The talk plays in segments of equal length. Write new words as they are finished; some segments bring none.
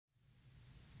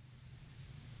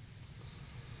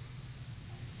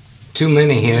Too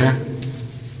many here.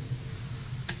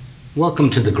 Welcome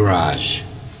to the garage.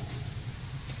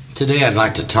 Today I'd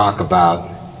like to talk about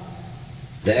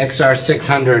the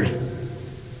XR600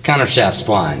 countershaft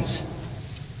splines.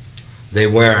 They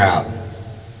wear out.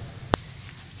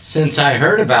 Since I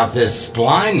heard about this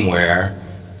spline wear,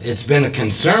 it's been a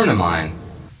concern of mine.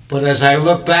 But as I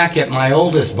look back at my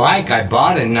oldest bike I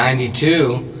bought in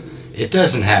 '92, it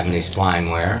doesn't have any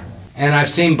spline wear. And I've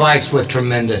seen bikes with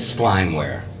tremendous spline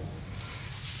wear.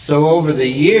 So over the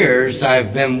years,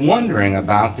 I've been wondering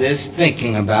about this,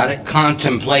 thinking about it,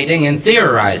 contemplating and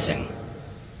theorizing.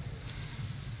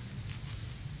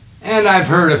 And I've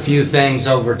heard a few things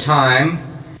over time.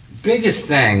 Biggest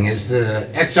thing is the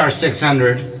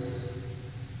XR600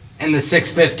 and the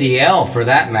 650L, for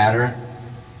that matter,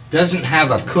 doesn't have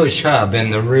a cush hub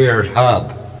in the rear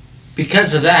hub.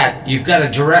 Because of that, you've got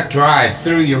a direct drive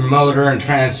through your motor and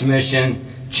transmission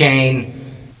chain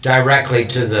directly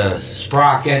to the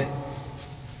sprocket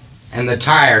and the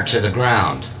tire to the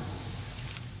ground.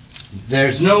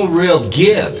 There's no real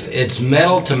give. It's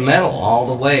metal to metal all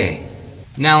the way.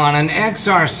 Now on an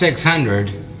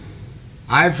XR600,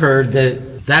 I've heard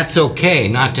that that's okay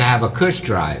not to have a cush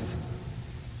drive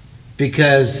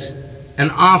because an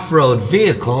off-road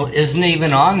vehicle isn't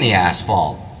even on the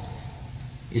asphalt.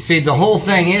 You see, the whole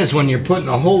thing is when you're putting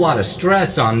a whole lot of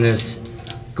stress on this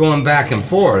going back and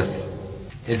forth,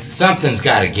 something's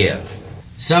got to give.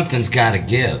 Something's got to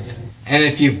give. And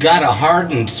if you've got a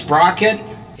hardened sprocket,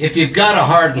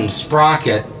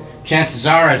 chances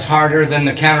are it's harder than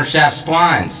the countershaft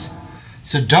splines.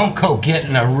 So don't go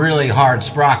getting a really hard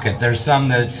sprocket. There's some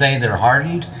that say they're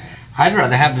hardened. I'd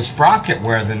rather have the sprocket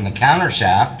wear than the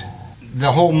countershaft.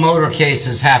 The whole motor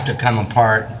cases have to come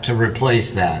apart to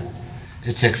replace that.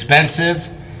 It's expensive,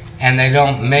 and they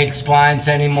don't make splines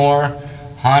anymore.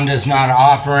 Honda's not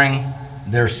offering.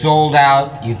 They're sold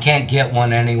out. You can't get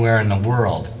one anywhere in the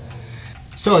world.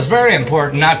 So it's very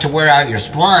important not to wear out your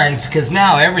splines because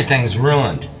now everything's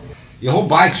ruined. Your whole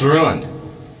bike's ruined.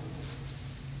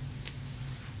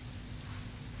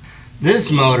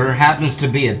 This motor happens to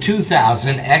be a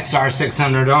 2000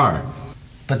 XR600R.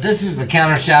 But this is the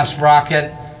countershaft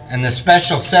sprocket and the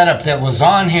special setup that was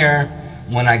on here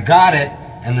when I got it,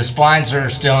 and the splines are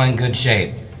still in good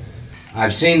shape.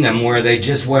 I've seen them where they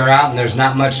just wear out and there's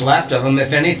not much left of them,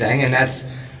 if anything, and that's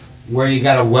where you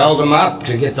got to weld them up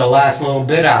to get the last little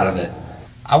bit out of it.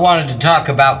 I wanted to talk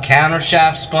about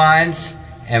countershaft splines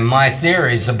and my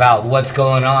theories about what's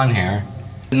going on here,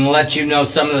 and let you know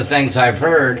some of the things I've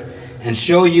heard and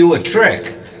show you a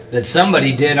trick that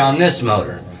somebody did on this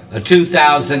motor, a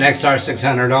 2000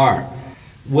 XR600R,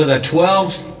 with a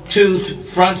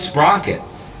 12-tooth front sprocket,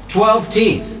 12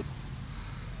 teeth.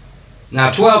 Now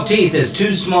 12 teeth is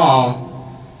too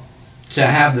small to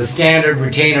have the standard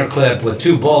retainer clip with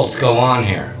 2 bolts go on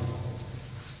here.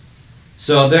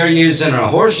 So they're using a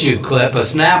horseshoe clip, a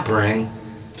snap ring,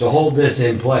 to hold this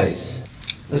in place.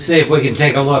 Let's see if we can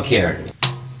take a look here.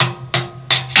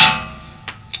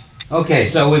 Okay,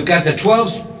 so we've got the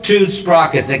 12-tooth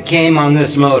sprocket that came on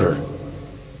this motor.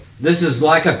 This is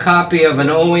like a copy of an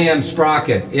OEM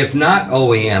sprocket. If not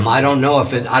OEM, I don't know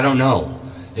if it's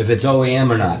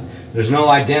OEM or not. There's no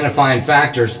identifying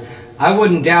factors. I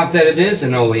wouldn't doubt that it is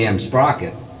an OEM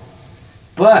sprocket.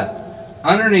 But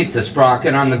underneath the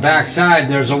sprocket on the back side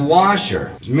there's a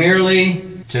washer,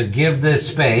 merely to give this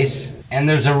space, and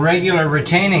there's a regular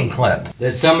retaining clip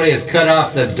that somebody has cut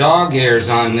off the dog ears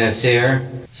on this here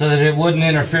so that it wouldn't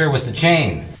interfere with the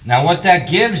chain. Now what that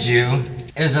gives you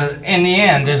is in the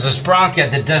end is a sprocket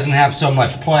that doesn't have so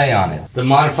much play on it. The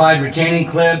modified retaining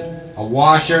clip, a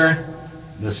washer,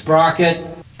 the sprocket,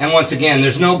 and once again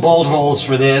there's no bolt holes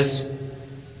for this,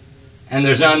 and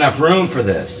there's not enough room for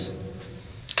this.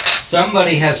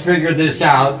 Somebody has figured this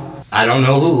out. I don't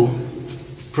know who.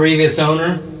 Previous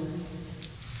owner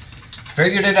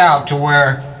figured it out to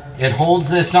where it holds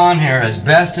this on here as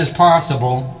best as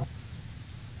possible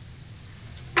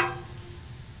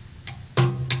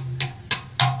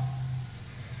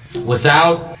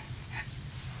without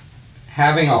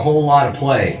having a whole lot of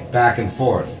play back and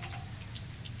forth.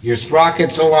 Your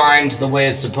sprocket's aligned the way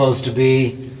it's supposed to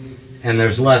be, and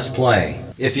there's less play.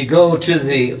 If you go to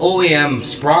the OEM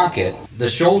sprocket, the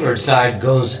shoulder side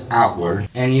goes outward,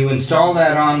 and you install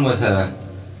that on with a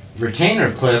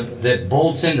retainer clip that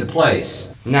bolts into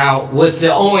place. Now, with the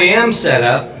OEM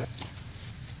setup,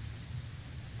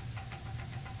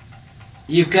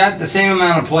 you've got the same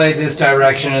amount of play this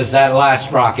direction as that last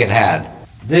sprocket had.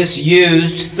 This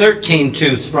used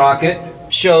 13-tooth sprocket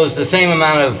shows the same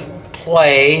amount of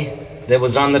play that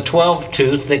was on the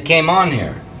 12-tooth that came on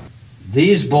here.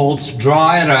 These bolts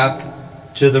draw it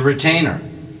up to the retainer.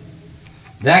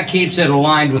 That keeps it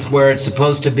aligned with where it's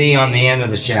supposed to be on the end of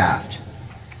the shaft.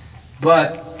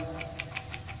 But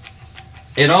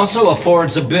it also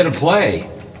affords a bit of play.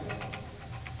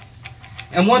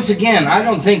 And once again, I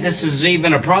don't think this is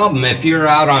even a problem if you're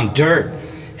out on dirt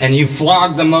and you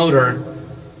flog the motor.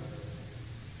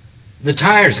 The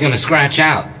tire's going to scratch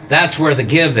out. That's where the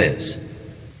give is.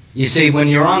 You see, when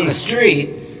you're on the street,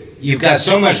 you've got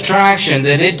so much traction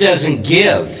that it doesn't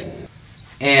give.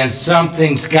 And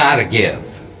something's got to give.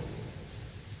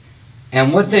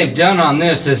 And what they've done on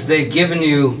this is they've given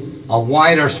you a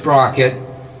wider sprocket,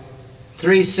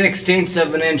 3/16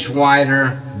 of an inch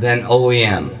wider than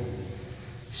OEM.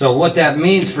 So what that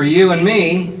means for you and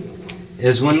me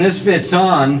is when this fits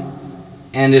on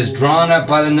and is drawn up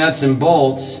by the nuts and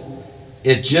bolts,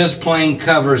 it just plain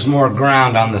covers more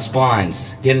ground on the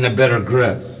splines, getting a better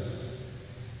grip.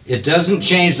 It doesn't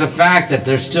change the fact that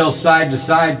there's still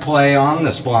side-to-side play on the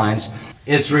splines.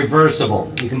 It's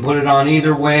reversible. You can put it on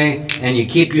either way and you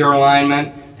keep your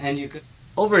alignment. And you could.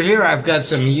 Over here I've got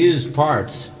some used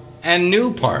parts and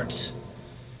new parts.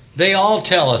 They all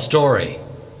tell a story.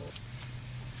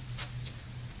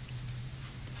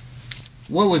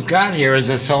 What we've got here is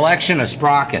a selection of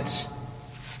sprockets.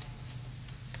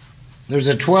 There's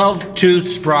a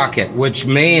 12-tooth sprocket, which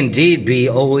may indeed be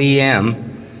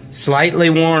OEM, slightly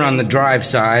worn on the drive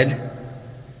side.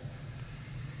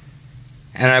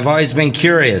 And I've always been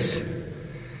curious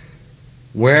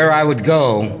where I would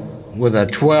go with a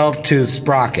 12-tooth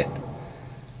sprocket.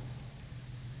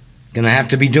 Gonna have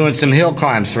to be doing some hill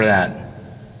climbs for that.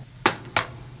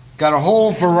 Got a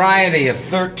whole variety of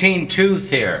 13-tooth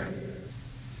here.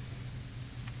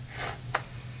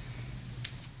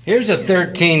 Here's a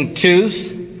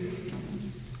 13-tooth.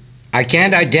 I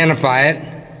can't identify it,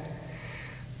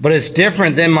 but it's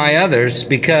different than my others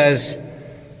because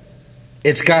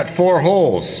it's got 4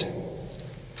 holes.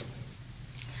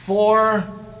 4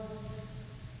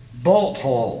 bolt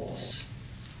holes.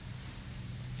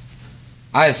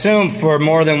 I assume for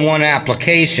more than one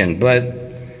application, but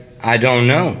I don't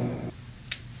know.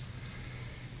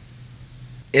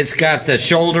 It's got the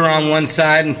shoulder on one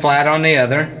side and flat on the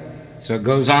other. So it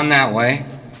goes on that way.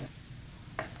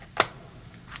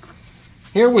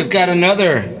 Here we've got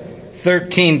another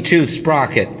 13-tooth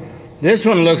sprocket. This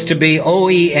one looks to be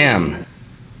OEM.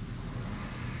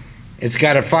 It's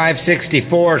got a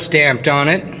 564 stamped on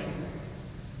it.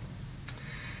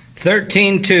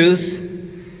 13-tooth,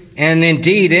 and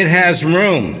indeed it has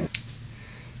room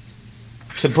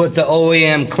to put the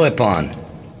OEM clip on,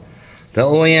 the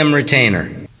OEM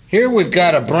retainer. Here we've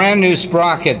got a brand new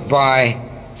sprocket by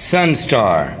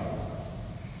Sunstar.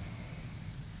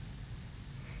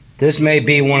 This may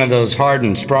be one of those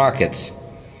hardened sprockets.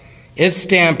 It's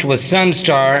stamped with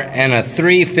Sunstar and a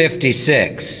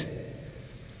 356.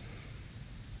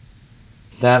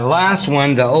 That last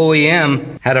one, the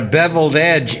OEM, had a beveled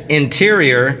edge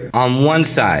interior on one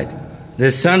side.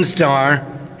 This Sunstar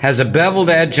has a beveled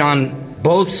edge on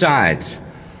both sides.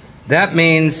 That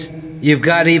means you've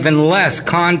got even less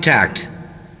contact.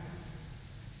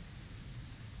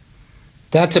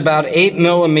 That's about 8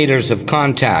 millimeters of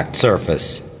contact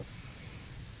surface,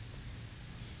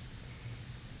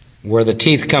 where the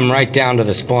teeth come right down to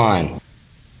the spline.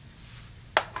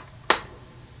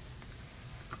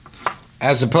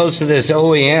 As opposed to this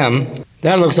OEM,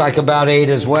 that looks like about 8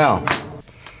 as well.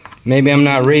 Maybe I'm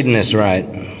not reading this right.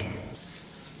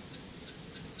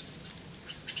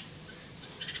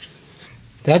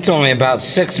 That's only about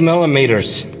 6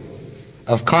 millimeters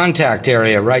of contact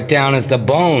area right down at the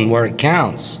bone where it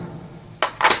counts.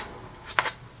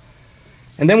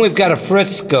 And then we've got a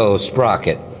Frisco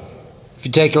sprocket. If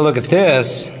you take a look at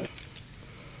this,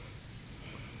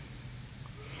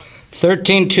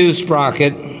 13-tooth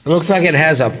sprocket. It looks like it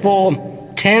has a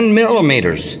full 10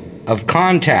 millimeters of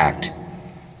contact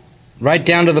right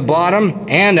down to the bottom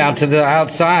and out to the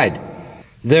outside.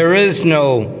 There is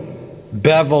no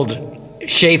beveled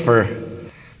Schaefer.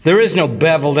 There is no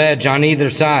beveled edge on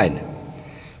either side.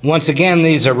 Once again,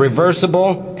 these are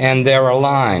reversible and they're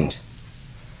aligned.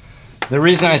 The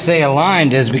reason I say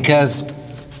aligned is because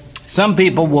some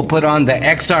people will put on the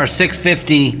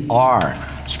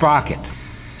XR600r sprocket.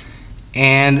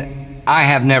 And I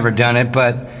have never done it,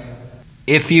 but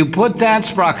if you put that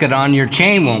sprocket on, your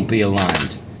chain won't be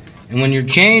aligned. And when your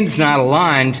chain's not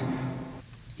aligned,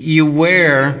 you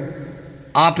wear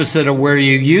opposite of where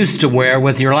you used to wear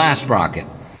with your last sprocket.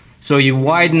 So you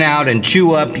widen out and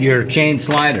chew up your chain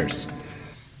sliders.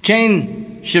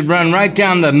 Chain should run right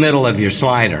down the middle of your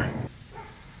slider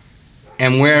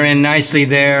and wear in nicely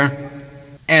there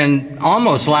and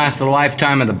almost last the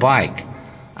lifetime of the bike.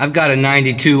 I've got a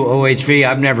 92 OHV.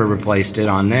 I've never replaced it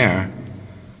on there.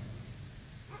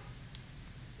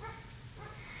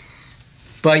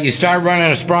 But you start running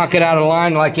a sprocket out of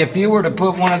line, like if you were to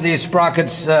put one of these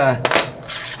sprockets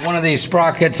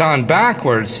on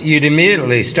backwards, you'd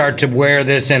immediately start to wear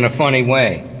this in a funny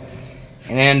way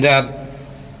and end up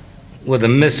with a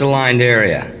misaligned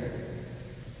area.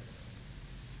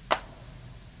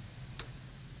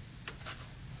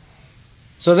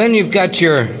 So then you've got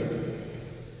your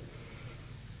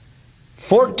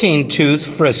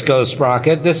 14-tooth Frisco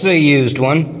sprocket. This is a used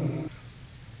one.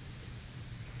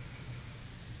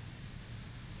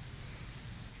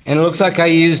 And it looks like I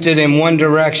used it in one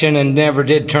direction and never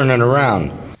did turn it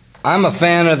around. I'm a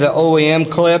fan of the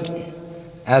OEM clip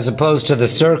as opposed to the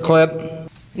circlip.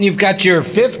 And you've got your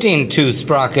 15-tooth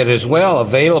sprocket as well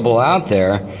available out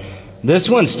there. This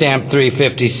one's stamped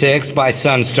 356 by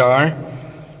Sunstar.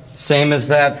 Same as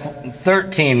that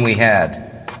 13 we had.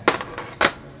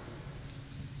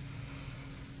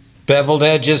 Beveled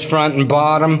edges front and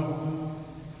bottom.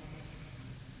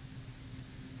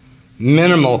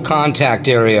 Minimal contact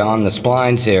area on the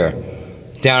splines here,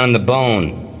 down in the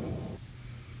bone.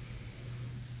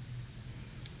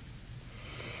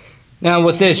 Now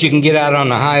with this you can get out on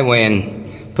the highway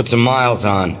and put some miles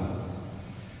on.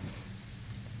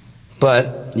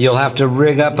 But you'll have to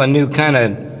rig up a new kind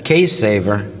of case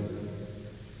saver.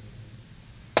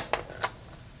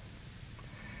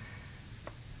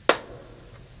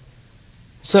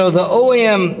 So the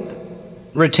OEM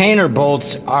retainer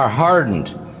bolts are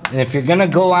hardened. And if you're going to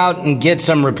go out and get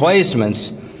some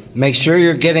replacements, make sure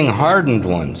you're getting hardened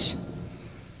ones.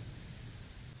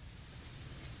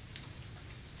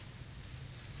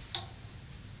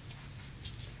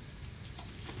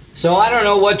 So I don't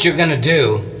know what you're going to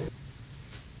do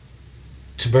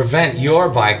to prevent your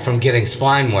bike from getting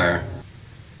spline wear.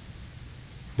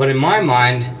 But in my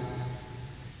mind,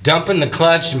 dumping the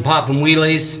clutch and popping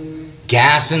wheelies,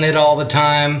 gassing it all the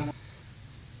time,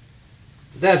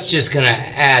 that's just going to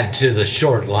add to the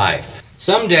short life.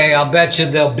 Someday, I'll bet you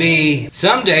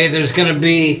someday there's going to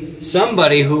be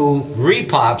somebody who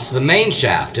repops the main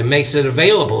shaft and makes it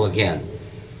available again.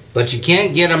 But you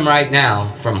can't get them right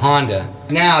now from Honda.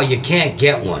 Now you can't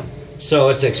get one. So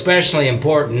it's especially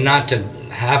important not to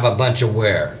have a bunch of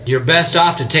wear. You're best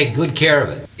off to take good care of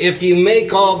it. If you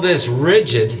make all this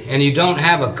rigid and you don't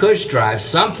have a cush drive,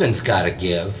 something's got to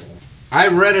give. I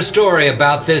read a story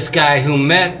about this guy who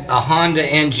met a Honda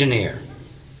engineer.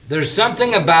 There's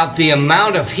something about the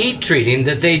amount of heat treating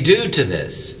that they do to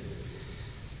this.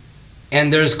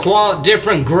 And there's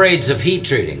different grades of heat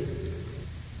treating.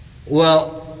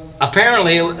 Well,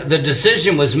 apparently the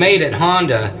decision was made at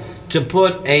Honda to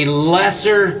put a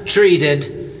lesser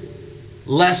treated,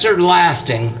 lesser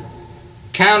lasting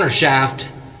countershaft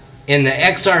in the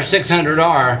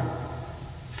xr600r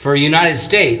for United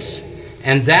States.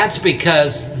 And that's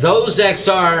because those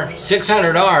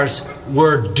xr600rs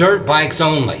were dirt bikes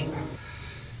only.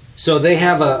 So they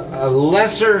have a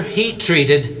lesser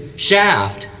heat-treated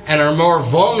shaft and are more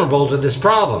vulnerable to this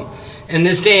problem. In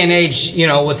this day and age, you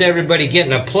know, with everybody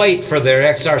getting a plate for their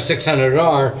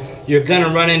xr600r, you're going to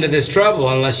run into this trouble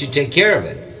unless you take care of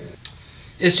it.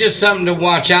 It's just something to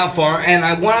watch out for, and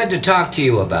I wanted to talk to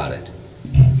you about it.